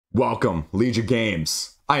Welcome, Liege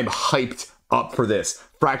Games. I am hyped up for this.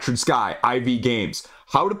 Fractured Sky, IV Games.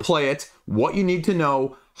 How to play it, what you need to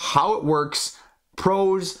know, how it works,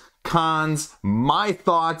 pros, cons, my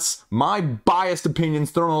thoughts, my biased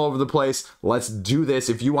opinions thrown all over the place. Let's do this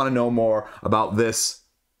if you want to know more about this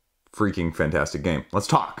freaking fantastic game. Let's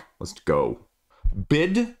talk. Let's go.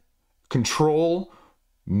 Bid, control,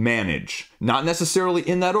 manage. Not necessarily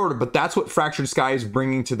in that order, but that's what Fractured Sky is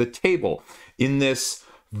bringing to the table in this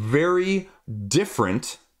very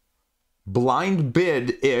different blind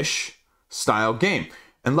bid-ish style game.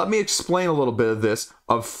 And let me explain a little bit of this,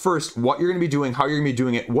 of first what you're going to be doing, how you're going to be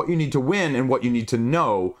doing it, what you need to win, and what you need to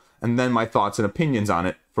know, and then my thoughts and opinions on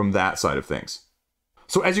it from that side of things.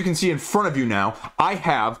 So as you can see in front of you now, I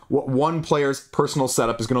have what one player's personal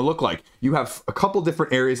setup is going to look like. You have a couple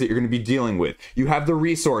different areas that you're going to be dealing with. You have the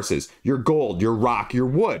resources, your gold, your rock, your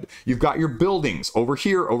wood. You've got your buildings over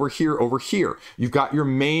here, over here, over here. You've got your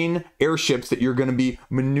main airships that you're going to be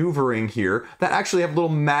maneuvering here that actually have little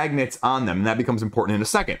magnets on them, and that becomes important in a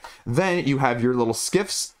second. Then you have your little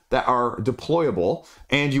skiffs that are deployable,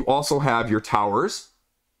 and you also have your towers,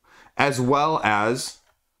 as well as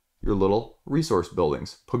your little resource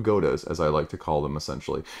buildings, pagodas, as I like to call them,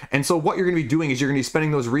 essentially. And so what you're going to be doing is you're going to be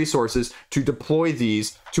spending those resources to deploy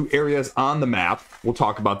these to areas on the map. We'll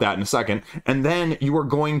talk about that in a second. And then you are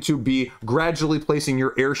going to be gradually placing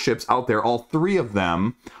your airships out there, all three of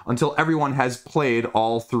them, until everyone has played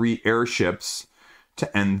all three airships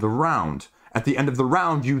to end the round. At the end of the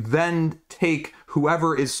round, you then take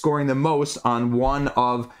whoever is scoring the most on one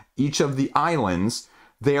of each of the islands.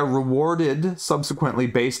 They are rewarded subsequently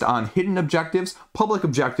based on hidden objectives, public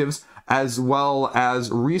objectives, as well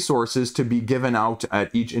as resources to be given out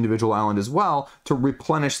at each individual island as well to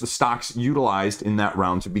replenish the stocks utilized in that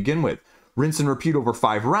round to begin with. Rinse and repeat over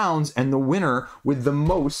 5 rounds, and the winner with the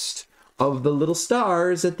most of the little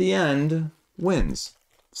stars at the end wins.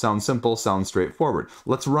 Sounds simple, sounds straightforward.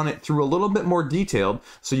 Let's run it through a little bit more detailed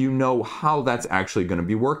so you know how that's actually going to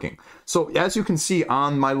be working. So as you can see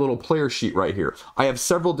on my little player sheet right here, I have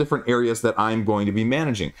several different areas that I'm going to be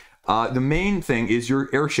managing. The main thing is your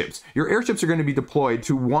airships. Your airships are going to be deployed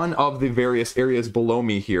to one of the various areas below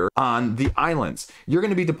me here on the islands. You're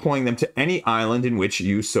going to be deploying them to any island in which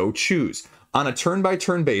you so choose. On a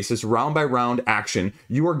turn-by-turn basis, round-by-round action,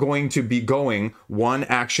 you are going to be going one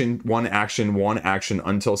action, one action, one action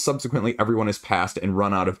until subsequently everyone is passed and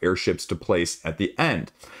run out of airships to place at the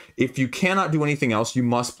end. If you cannot do anything else, you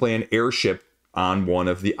must play an airship on one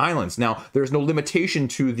of the islands. Now, there's no limitation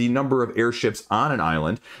to the number of airships on an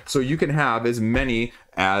island, so you can have as many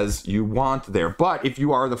as you want there. But if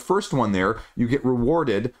you are the first one there, you get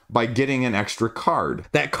rewarded by getting an extra card.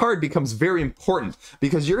 That card becomes very important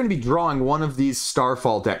because you're going to be drawing one of these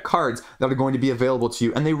Starfall deck cards that are going to be available to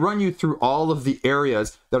you, and they run you through all of the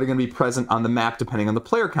areas that are going to be present on the map depending on the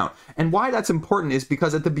player count. And why that's important is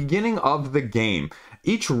because at the beginning of the game,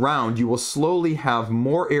 each round you will slowly have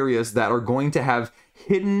more areas that are going to have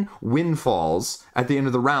hidden windfalls at the end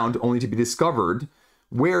of the round, only to be discovered,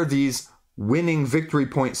 where these winning victory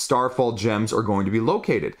point Starfall gems are going to be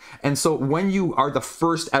located. And so when you are the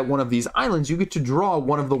first at one of these islands, you get to draw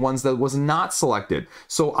one of the ones that was not selected.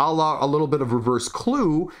 So a la a little bit of reverse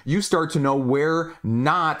clue, you start to know where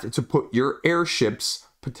not to put your airships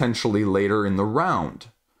potentially later in the round.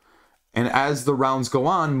 And as the rounds go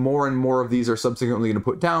on, more and more of these are subsequently going to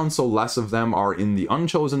put down, so less of them are in the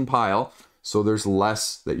unchosen pile, so there's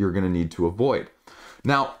less that you're going to need to avoid.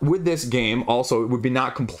 Now, with this game, also, it would be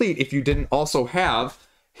not complete if you didn't also have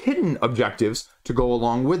hidden objectives to go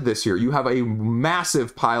along with this here. You have a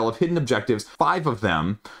massive pile of hidden objectives, 5 of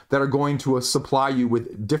them, that are going to supply you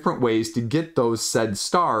with different ways to get those said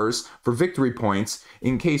stars for victory points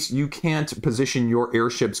in case you can't position your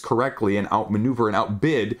airships correctly and outmaneuver and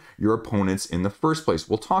outbid your opponents in the first place.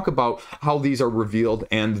 We'll talk about how these are revealed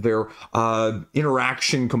and their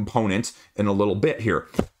interaction component in a little bit here.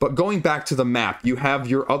 But going back to the map, you have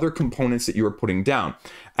your other components that you are putting down.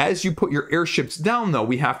 As you put your airships down, though,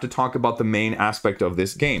 we have to talk about the main aspect of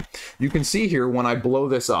this game. You can see here when I blow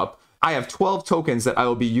this up, I have 12 tokens that I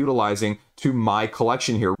will be utilizing to my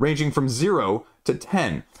collection here, ranging from 0 to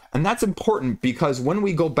 10. And that's important because when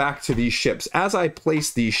we go back to these ships, as I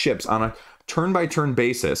place these ships on a turn-by-turn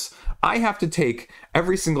basis, I have to take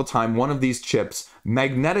every single time one of these chips,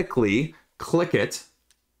 magnetically click it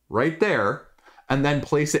right there, and then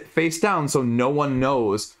place it face down so no one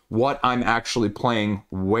knows what I'm actually playing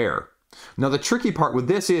where. Now, the tricky part with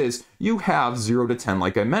this is you have 0 to 10,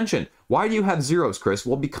 like I mentioned. Why do you have zeros, Chris?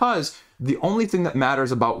 Well, because the only thing that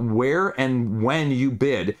matters about where and when you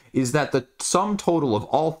bid is that the sum total of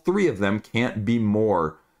all 3 of them can't be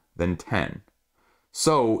more than 10.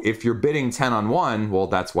 So if you're bidding 10 on 1, well,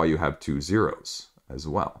 that's why you have 2 zeros as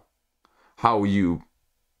well. How you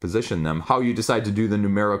position them, how you decide to do the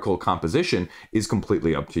numerical composition is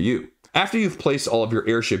completely up to you. After you've placed all of your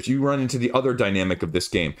airships, you run into the other dynamic of this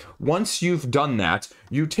game. Once you've done that,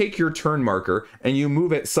 you take your turn marker and you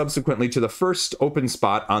move it subsequently to the first open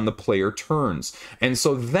spot on the player turns. And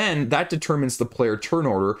so then that determines the player turn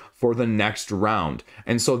order for the next round.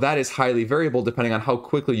 And so that is highly variable depending on how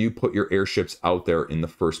quickly you put your airships out there in the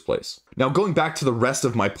first place. Now, going back to the rest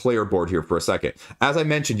of my player board here for a second. As I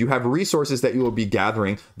mentioned, you have resources that you will be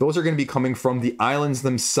gathering. Those are going to be coming from the islands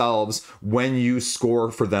themselves when you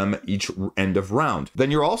score for them each end of round.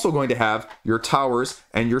 Then you're also going to have your towers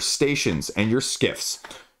and your stations and your skiffs.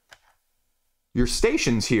 Your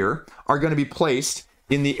stations here are going to be placed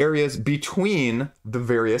in the areas between the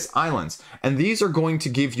various islands. And these are going to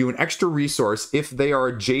give you an extra resource if they are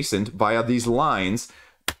adjacent via these lines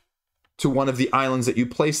to one of the islands that you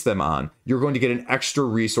place them on. You're going to get an extra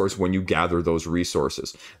resource when you gather those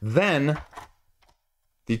resources. Then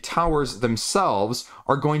the towers themselves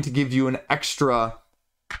are going to give you an extra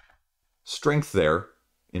strength there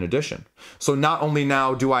in addition. So not only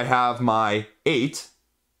now do I have my 8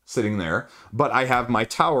 sitting there, but I have my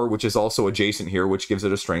tower, which is also adjacent here, which gives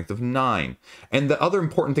it a strength of 9. And the other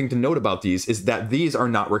important thing to note about these is that these are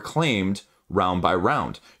not reclaimed round by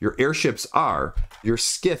round. Your airships are, your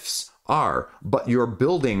skiffs are, but your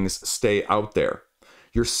buildings stay out there.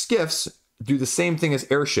 Your skiffs do the same thing as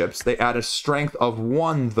airships. They add a strength of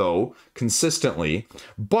 1, though, consistently,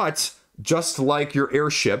 but just like your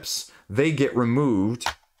airships, they get removed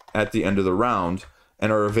at the end of the round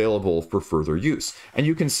and are available for further use. And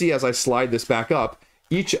you can see as I slide this back up,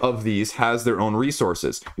 each of these has their own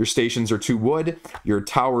resources. Your stations are 2 wood, your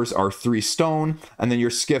towers are 3 stone, and then your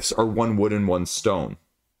skiffs are 1 wood and 1 stone.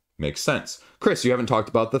 Makes sense. Chris, you haven't talked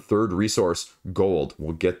about the third resource, gold.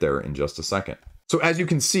 We'll get there in just a second. So as you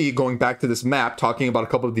can see, going back to this map, talking about a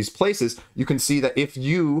couple of these places, you can see that if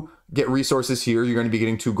you get resources here, you're going to be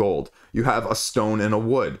getting 2 gold. You have a stone and a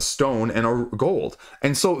wood, stone and a gold.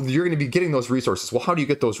 And so you're going to be getting those resources. Well, how do you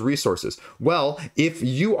get those resources? Well, if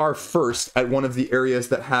you are first at one of the areas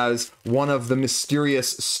that has one of the mysterious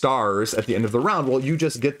stars at the end of the round, well, you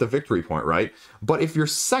just get the victory point, right? But if you're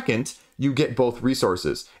second, you get both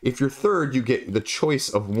resources. If you're third, you get the choice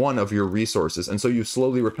of one of your resources. And so you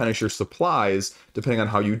slowly replenish your supplies depending on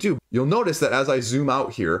how you do. You'll notice that as I zoom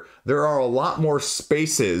out here, there are a lot more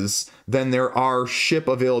spaces than there are ship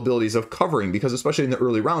availabilities of covering, because especially in the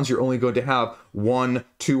early rounds, you're only going to have 1,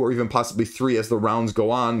 2, or even possibly 3 as the rounds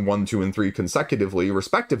go on, 1, 2, and 3 consecutively,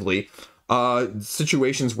 respectively.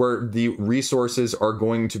 Situations where the resources are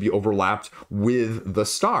going to be overlapped with the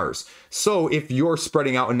stars. So if you're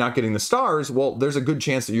spreading out and not getting the stars, well, there's a good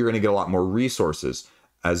chance that you're going to get a lot more resources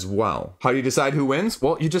as well. How do you decide who wins?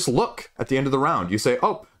 Well, you just look at the end of the round. You say,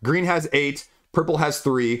 oh, green has 8, purple has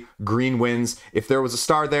 3, green wins. If there was a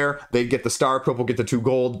star there, they'd get the star, purple get the 2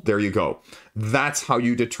 gold. There you go. That's how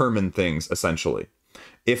you determine things, essentially.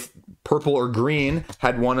 If purple or green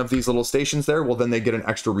had one of these little stations there, well, then they get an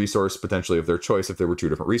extra resource potentially of their choice if there were 2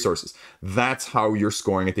 different resources. That's how you're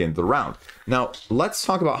scoring at the end of the round. Now, let's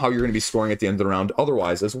talk about how you're going to be scoring at the end of the round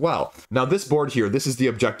otherwise as well. Now, this board here, this is the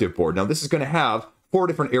objective board. Now, this is going to have 4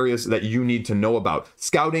 different areas that you need to know about.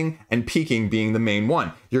 Scouting and peeking being the main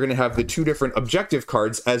one. You're going to have the 2 different objective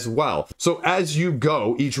cards as well. So as you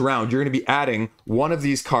go each round, you're going to be adding one of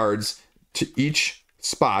these cards to each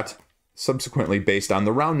spot subsequently based on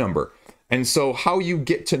the round number. And so how you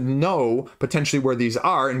get to know potentially where these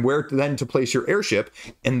are and where then to place your airship,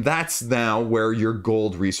 and that's now where your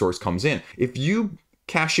gold resource comes in. If you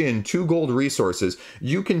cash in 2 gold resources,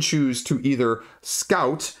 you can choose to either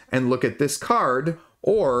scout and look at this card,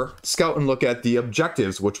 or scout and look at the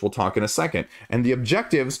objectives, which we'll talk in a second. And the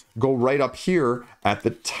objectives go right up here at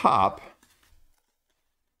the top,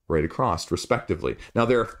 right across, respectively. Now,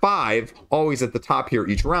 there are 5 always at the top here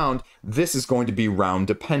each round. This is going to be round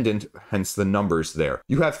dependent, hence the numbers there.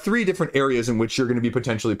 You have 3 different areas in which you're going to be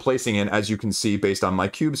potentially placing in, as you can see based on my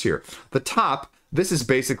cubes here. The top, this is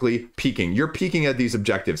basically peeking. You're peeking at these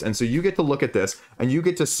objectives. And so you get to look at this and you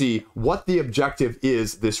get to see what the objective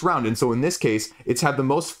is this round. And so in this case, it's had the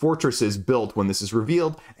most fortresses built when this is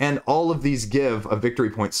revealed, and all of these give a victory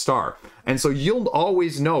point star. And so you'll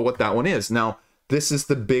always know what that one is. Now, this is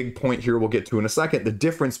the big point here we'll get to in a second, the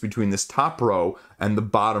difference between this top row and the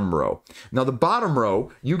bottom row. Now, the bottom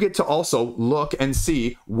row, you get to also look and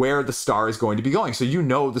see where the star is going to be going. So you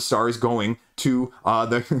know the star is going to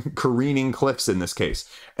the careening cliffs in this case.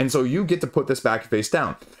 And so you get to put this back face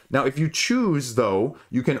down. Now, if you choose, though,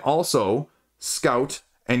 you can also scout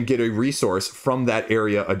and get a resource from that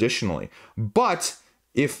area additionally. But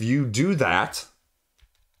if you do that,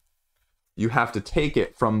 you have to take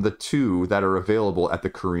it from the 2 that are available at the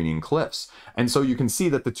Careening Cliffs. And so you can see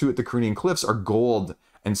that the 2 at the Careening Cliffs are gold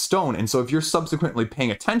and stone. And so if you're subsequently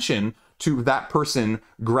paying attention to that person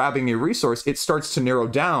grabbing a resource, it starts to narrow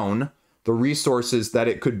down the resources that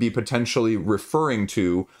it could be potentially referring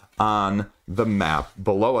to on the map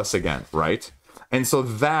below us again, right? And so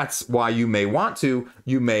that's why you may want to,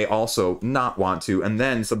 you may also not want to, and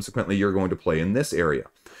then subsequently you're going to play in this area.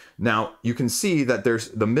 Now, you can see that there's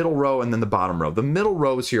the middle row and then the bottom row. The middle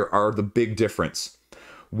rows here are the big difference.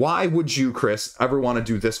 Why would you, Chris, ever want to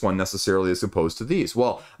do this one necessarily as opposed to these?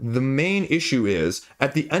 Well, the main issue is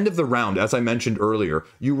at the end of the round, as I mentioned earlier,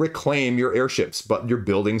 you reclaim your airships, but your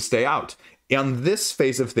buildings stay out. On this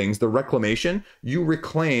phase of things, the reclamation, you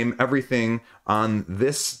reclaim everything on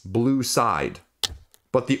this blue side.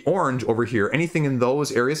 But the orange over here, anything in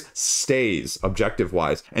those areas stays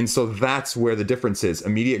objective-wise. And so that's where the difference is.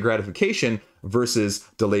 Immediate gratification versus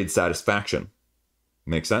delayed satisfaction.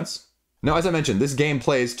 Make sense? Now, as I mentioned, this game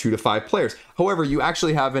plays 2 to 5 players. However, you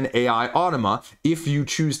actually have an AI automa if you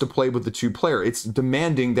choose to play with the 2-player. It's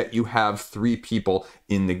demanding that you have 3 people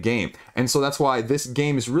in the game. And so that's why this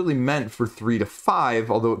game is really meant for 3 to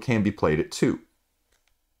 5, although it can be played at 2.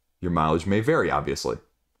 Your mileage may vary, obviously.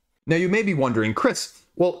 Now, you may be wondering, Chris,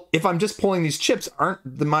 well, if I'm just pulling these chips, aren't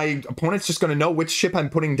my opponents just going to know which ship I'm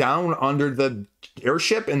putting down under the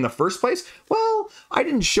airship in the first place? Well, I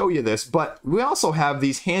didn't show you this, but we also have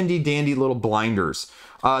these handy dandy little blinders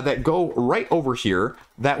that go right over here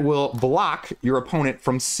that will block your opponent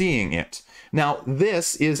from seeing it. Now,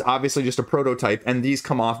 this is obviously just a prototype, and these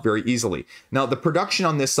come off very easily. Now, the production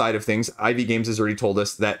on this side of things, IV Games has already told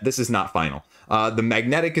us that this is not final. The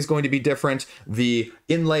magnetic is going to be different. The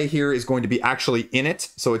inlay here is going to be actually in it,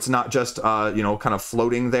 so it's not just, you know, kind of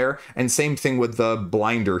floating there. And same thing with the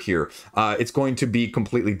blinder here. It's going to be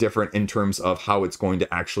completely different in terms of how it's going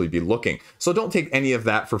to actually be looking. So don't take any of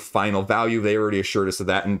that for final value. They already assured us of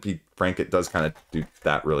that, and be frank, it does kind of do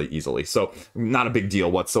that really easily. So not a big deal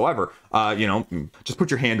whatsoever. You know, just put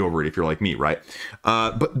your hand over it if you're like me, right?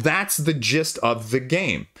 But that's the gist of the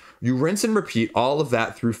game. You rinse and repeat all of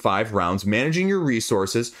that through 5 rounds, managing your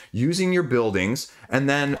resources, using your buildings, and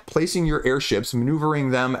then placing your airships,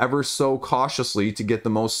 maneuvering them ever so cautiously to get the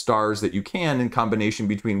most stars that you can in combination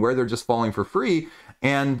between where they're just falling for free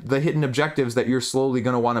and the hidden objectives that you're slowly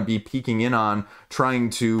going to want to be peeking in on,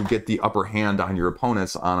 trying to get the upper hand on your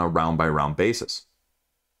opponents on a round-by-round basis.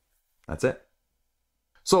 That's it.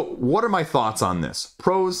 So what are my thoughts on this?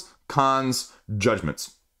 Pros, cons,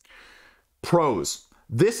 judgments. Pros.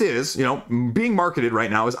 This is, you know, being marketed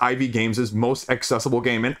right now as IV Games' most accessible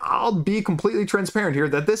game. And I'll be completely transparent here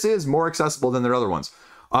that this is more accessible than their other ones.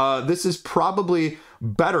 This is probably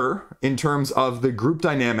better in terms of the group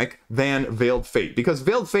dynamic than Veiled Fate, because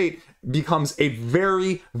Veiled Fate becomes a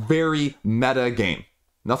very, very meta game.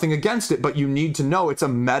 Nothing against it, but you need to know it's a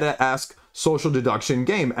meta-esque social deduction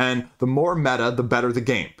game. And the more meta, the better the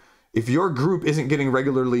game. If your group isn't getting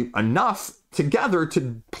regularly enough together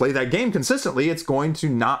to play that game consistently, it's going to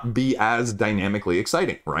not be as dynamically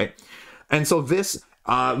exciting, right? And so this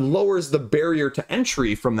lowers the barrier to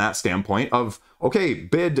entry from that standpoint of, okay,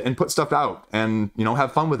 bid and put stuff out and, you know,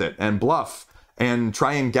 have fun with it and bluff and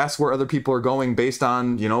try and guess where other people are going based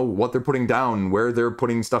on, you know, what they're putting down, where they're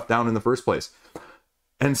putting stuff down in the first place.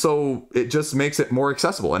 And so it just makes it more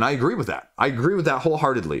accessible. And I agree with that. I agree with that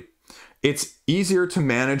wholeheartedly. It's easier to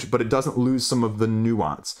manage, but it doesn't lose some of the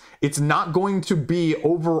nuance. It's not going to be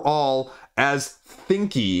overall as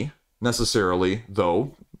thinky necessarily,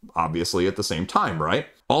 though, obviously at the same time, right?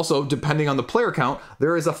 Also, depending on the player count,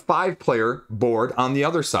 there is a 5-player board on the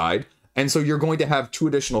other side. And so you're going to have 2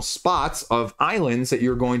 additional spots of islands that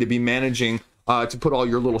you're going to be managing to put all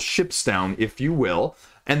your little ships down, if you will.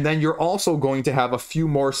 And then you're also going to have a few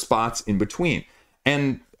more spots in between.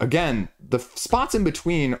 And again, the spots in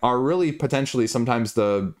between are really potentially sometimes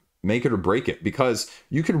the make it or break it, because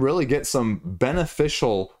you can really get some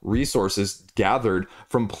beneficial resources gathered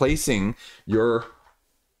from placing your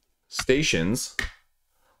stations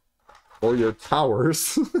or your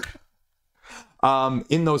towers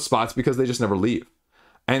in those spots, because they just never leave.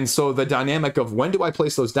 And so the dynamic of when do I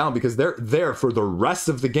place those down, because they're there for the rest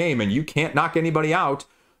of the game and you can't knock anybody out,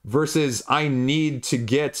 versus I need to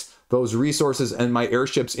get those resources and my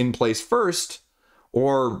airships in place first,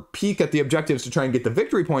 or peek at the objectives to try and get the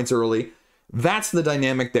victory points early. That's the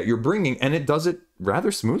dynamic that you're bringing, and it does it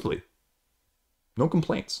rather smoothly. No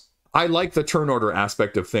complaints. I like the turn order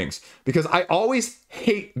aspect of things, because I always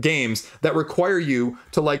hate games that require you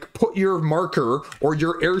to like put your marker or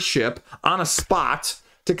your airship on a spot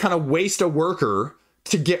to kind of waste a worker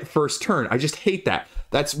to get first turn. I just hate that.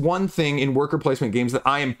 That's one thing in worker placement games that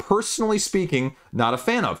I am personally speaking not a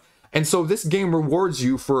fan of. And so this game rewards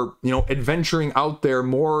you for, adventuring out there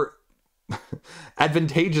more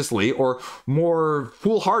advantageously or more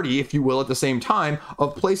foolhardy, if you will, at the same time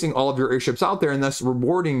of placing all of your airships out there and thus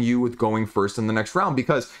rewarding you with going first in the next round.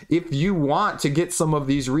 Because if you want to get some of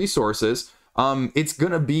these resources, it's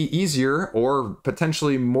going to be easier or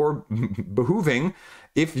potentially more behooving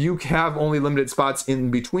if you have only limited spots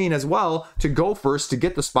in between as well to go first to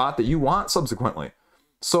get the spot that you want subsequently.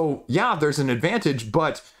 So yeah, there's an advantage,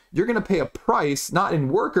 but you're going to pay a price, not in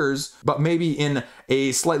workers, but maybe in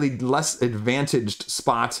a slightly less advantaged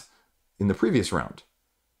spot in the previous round.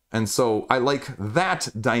 And so I like that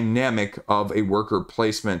dynamic of a worker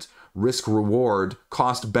placement risk reward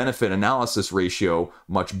cost benefit analysis ratio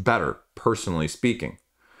much better, personally speaking.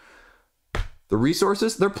 The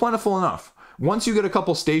resources, they're plentiful enough. Once you get a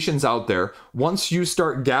couple stations out there, once you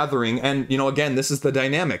start gathering, and again, this is the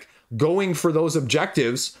dynamic. Going for those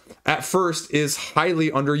objectives at first is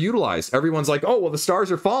highly underutilized. Everyone's like, oh, well, the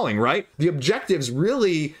stars are falling, right? The objectives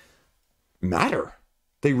really matter.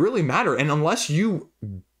 They really matter. And unless you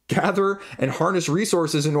gather and harness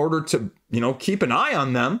resources in order to, keep an eye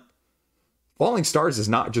on them, falling stars is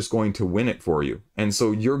not just going to win it for you. And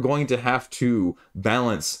so you're going to have to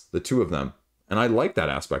balance the two of them. And I like that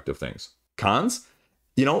aspect of things. Cons,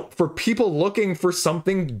 for people looking for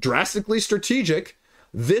something drastically strategic,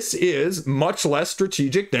 this is much less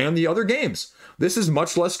strategic than the other games. This is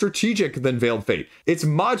much less strategic than Veiled Fate. It's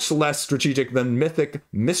much less strategic than Mythic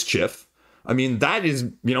Mischief. I mean, that is,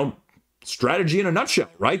 strategy in a nutshell,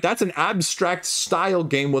 right? That's an abstract style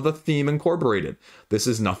game with a theme incorporated. This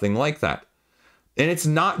is nothing like that. And it's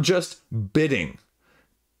not just bidding.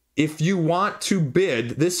 If you want to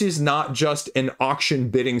bid, this is not just an auction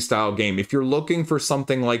bidding style game. If you're looking for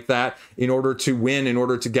something like that in order to win, in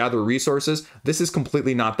order to gather resources, this is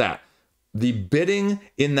completely not that. The bidding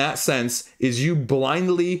in that sense is you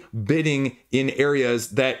blindly bidding in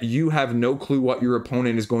areas that you have no clue what your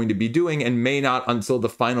opponent is going to be doing and may not until the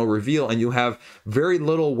final reveal, and you have very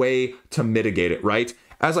little way to mitigate it, right?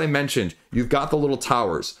 As I mentioned, you've got the little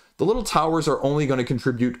towers. The little towers are only going to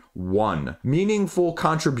contribute one. Meaningful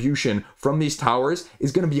contribution from these towers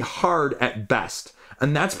is going to be hard at best.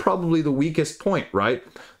 And that's probably the weakest point, right?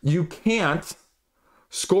 You can't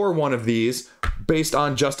score one of these based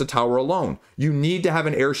on just a tower alone. You need to have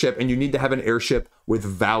an airship, and you need to have an airship with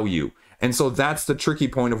value. And so that's the tricky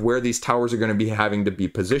point of where these towers are going to be having to be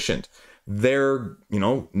positioned. They're,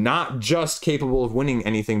 not just capable of winning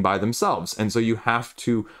anything by themselves. And so you have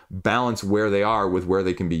to balance where they are with where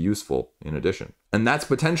they can be useful in addition. And that's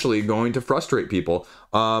potentially going to frustrate people,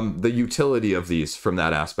 the utility of these from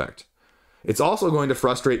that aspect. It's also going to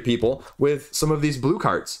frustrate people with some of these blue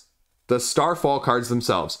cards, the Starfall cards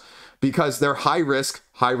themselves, because they're high risk,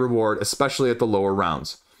 high reward, especially at the lower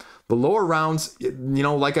rounds. The lower rounds,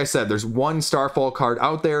 like I said, there's one Starfall card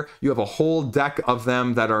out there. You have a whole deck of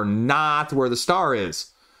them that are not where the star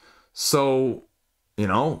is. So,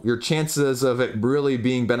 your chances of it really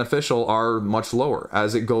being beneficial are much lower.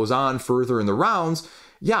 As it goes on further in the rounds,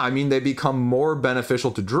 yeah, they become more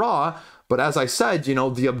beneficial to draw. But as I said,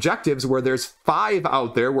 the objectives where there's 5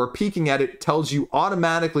 out there, where peeking at it tells you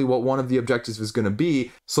automatically what one of the objectives is going to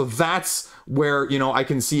be. So that's where, I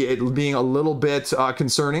can see it being a little bit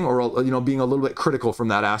concerning, or, being a little bit critical from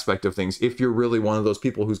that aspect of things. If you're really one of those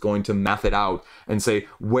people who's going to map it out and say,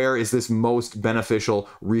 where is this most beneficial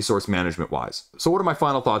resource management wise? So what are my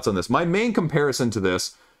final thoughts on this? My main comparison to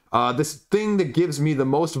this, this thing that gives me the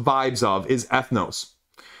most vibes of is Ethnos.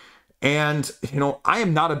 And, I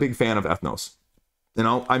am not a big fan of Ethnos.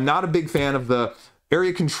 I'm not a big fan of the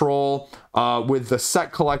area control with the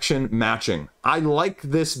set collection matching. I like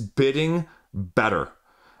this bidding better.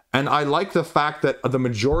 And I like the fact that the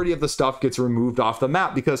majority of the stuff gets removed off the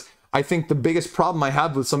map, because I think the biggest problem I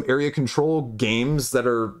have with some area control games that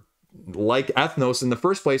are like Ethnos in the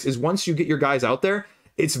first place is once you get your guys out there,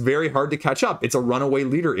 it's very hard to catch up. It's a runaway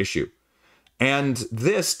leader issue. And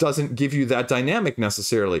this doesn't give you that dynamic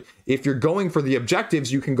necessarily. If you're going for the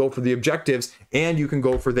objectives, you can go for the objectives, and you can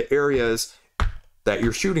go for the areas that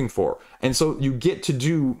you're shooting for. And so you get to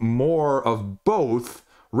do more of both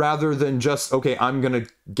rather than just, okay, I'm going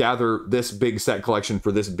to gather this big set collection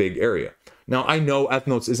for this big area. Now, I know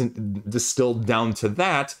Ethnos isn't distilled down to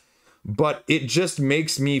that, but it just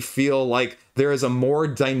makes me feel like there is a more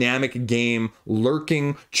dynamic game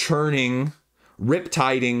lurking, churning,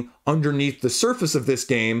 riptiding underneath the surface of this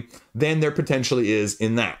game than there potentially is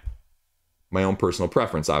in that. My own personal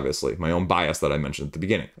preference, obviously, my own bias that I mentioned at the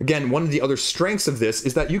beginning. Again, one of the other strengths of this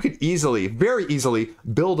is that you could easily, very easily,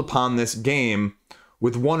 build upon this game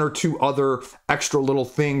with one or two other extra little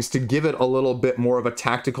things to give it a little bit more of a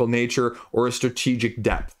tactical nature or a strategic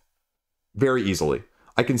depth. Very easily.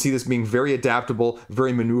 I can see this being very adaptable,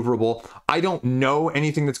 very maneuverable. I don't know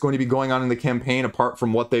anything that's going to be going on in the campaign apart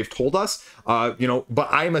from what they've told us, but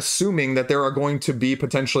I'm assuming that there are going to be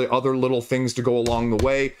potentially other little things to go along the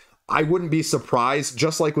way. I wouldn't be surprised,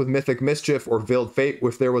 just like with Mythic Mischief or Veiled Fate,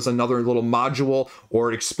 if there was another little module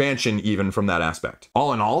or expansion even from that aspect.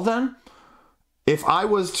 All in all then, if I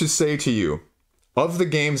was to say to you, of the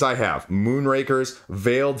games I have, Moonrakers,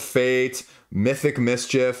 Veiled Fate, Mythic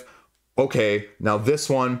Mischief, okay, now this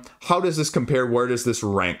one, how does this compare? Where does this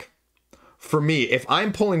rank? For me, if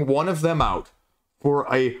I'm pulling one of them out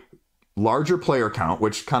for a larger player count,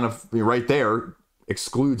 which kind of right there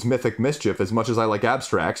excludes Mythic Mischief, as much as I like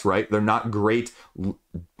abstracts, right? They're not great,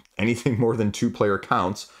 anything more than 2-player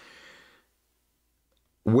counts.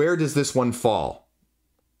 Where does this one fall?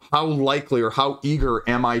 How likely or how eager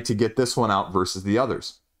am I to get this one out versus the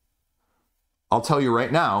others? I'll tell you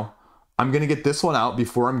right now, I'm going to get this one out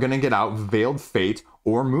before I'm going to get out Veiled Fate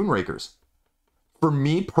or Moonrakers. For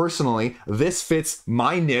me personally, this fits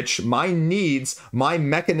my niche, my needs, my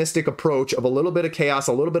mechanistic approach of a little bit of chaos,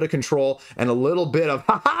 a little bit of control, and a little bit of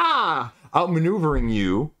outmaneuvering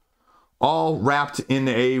you, all wrapped in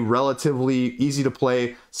a relatively easy to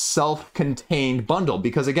play, self-contained bundle.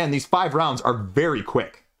 Because again, these 5 rounds are very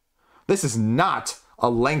quick. This is not a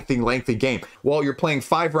lengthy game. While you're playing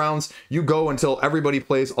 5 rounds, you go until everybody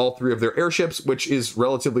plays all 3 of their airships, which is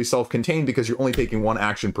relatively self-contained because you're only taking 1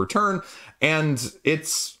 action per turn, and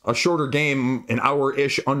it's a shorter game, an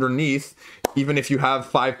hour-ish underneath, even if you have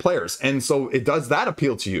 5 players. And so it does that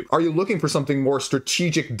appeal to you. Are you looking for something more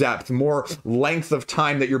strategic depth, more length of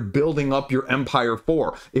time that you're building up your empire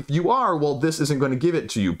for? If you are, well, this isn't going to give it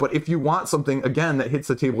to you. But if you want something, again, that hits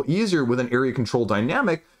the table easier with an area control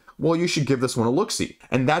dynamic, well, you should give this one a look-see.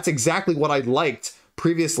 And that's exactly what I liked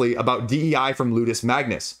previously about DEI from Ludus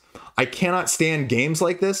Magnus. I cannot stand games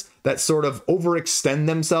like this that sort of overextend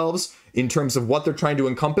themselves in terms of what they're trying to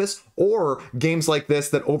encompass, or games like this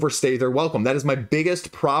that overstay their welcome. That is my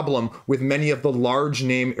biggest problem with many of the large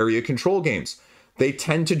name area control games. They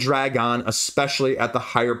tend to drag on, especially at the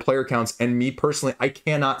higher player counts. And me personally, I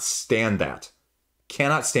cannot stand that.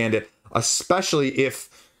 Cannot stand it, especially if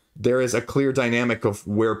there is a clear dynamic of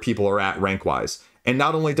where people are at rank-wise. And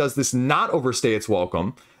not only does this not overstay its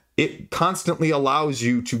welcome, it constantly allows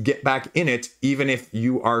you to get back in it, even if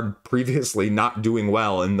you are previously not doing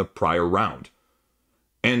well in the prior round.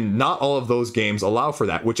 And not all of those games allow for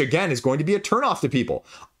that, which again is going to be a turnoff to people.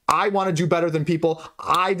 I want to do better than people.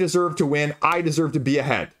 I deserve to win. I deserve to be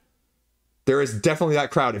ahead. There is definitely that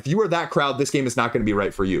crowd. If you are that crowd, this game is not going to be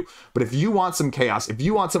right for you. But if you want some chaos, if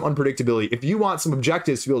you want some unpredictability, if you want some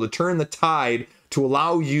objectives to be able to turn the tide to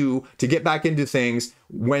allow you to get back into things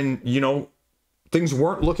when, things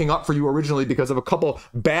weren't looking up for you originally because of a couple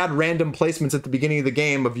bad random placements at the beginning of the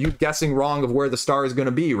game of you guessing wrong of where the star is going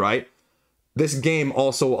to be, right? This game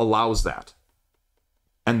also allows that.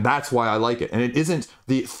 And that's why I like it. And it isn't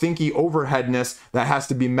the thinky overheadness that has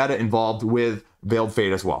to be meta involved with Veiled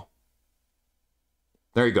Fate as well.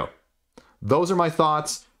 There you go. Those are my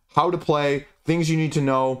thoughts. How to play, things you need to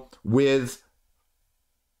know with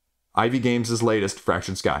Ivy Games' latest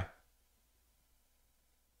Fractured Sky.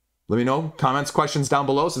 Let me know. Comments, questions down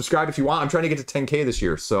below. Subscribe if you want. I'm trying to get to 10K this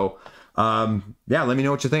year. So, yeah, let me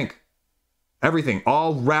know what you think. Everything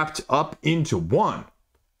all wrapped up into one.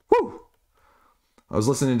 Woo! I was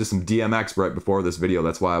listening to some DMX right before this video.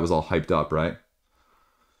 That's why I was all hyped up, right?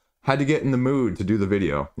 Had to get in the mood to do the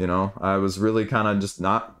video, I was really kind of just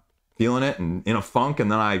not feeling it and in a funk,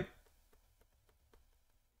 and then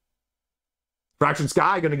Fractured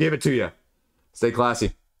Sky, gonna give it to you. Stay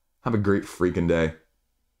classy. Have a great freaking day.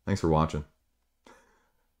 Thanks for watching.